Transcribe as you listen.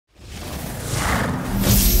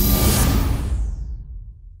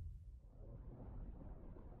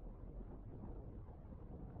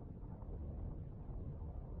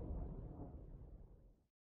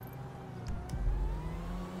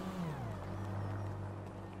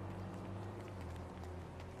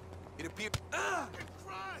It appears.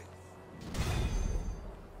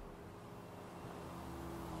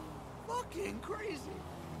 Fucking crazy.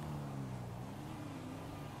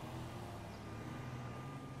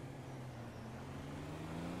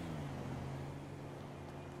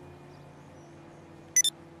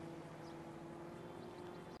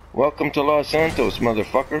 Welcome to Losantos,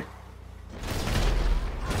 motherfucker.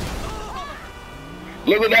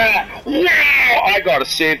 Look at that! Wow! I gotta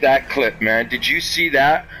save that clip, man. Did you see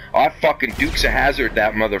that? I fucking Dukes of Hazzard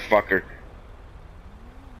that motherfucker.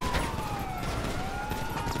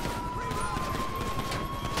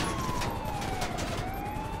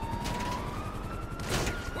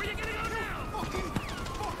 Where you gonna go now? Fucking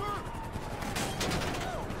fucker!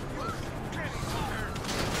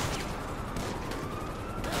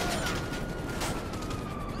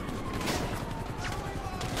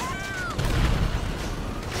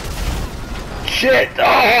 Shit!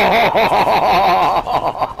 Oh!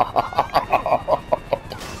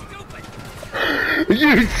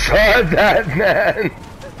 You saw that, man!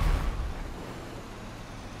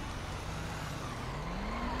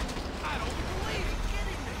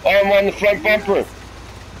 Oh, I'm on the front bumper!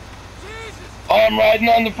 Oh, I'm riding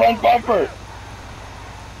on the front bumper!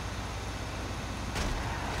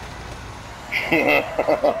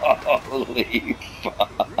 Holy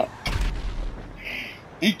fuck!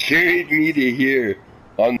 He carried me to here.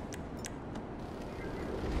 On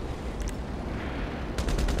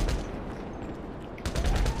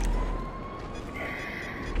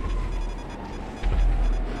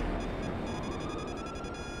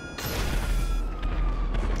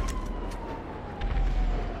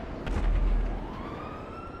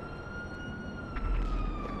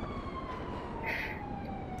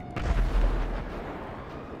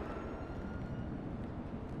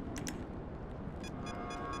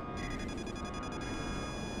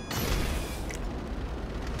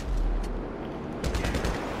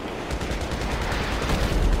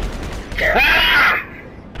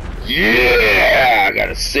yeah! I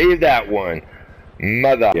gotta save that one.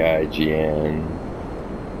 Mother IGN.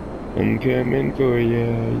 I'm coming for you,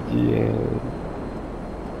 IGN.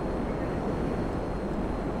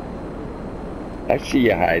 I see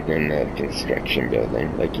you hiding in the construction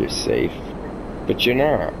building like you're safe. But you're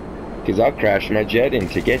not. Because I'll crash my jet in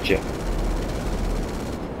to get you.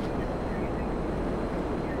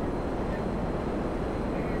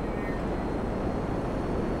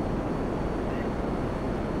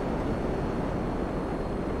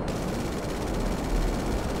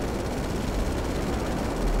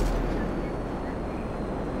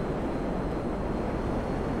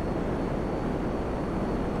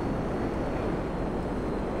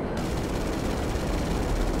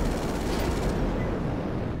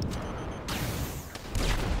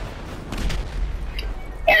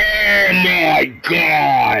 Oh my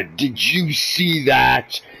god! Did you see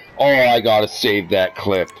that? Oh, I gotta save that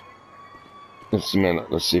clip. Just a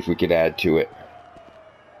minute, let's see if we could add to it.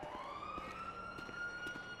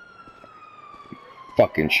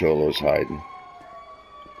 Fucking Cholo's hiding.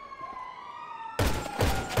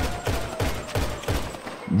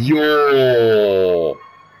 Yo!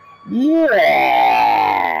 Yeah!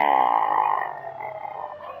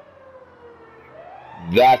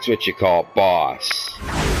 That's what you call boss.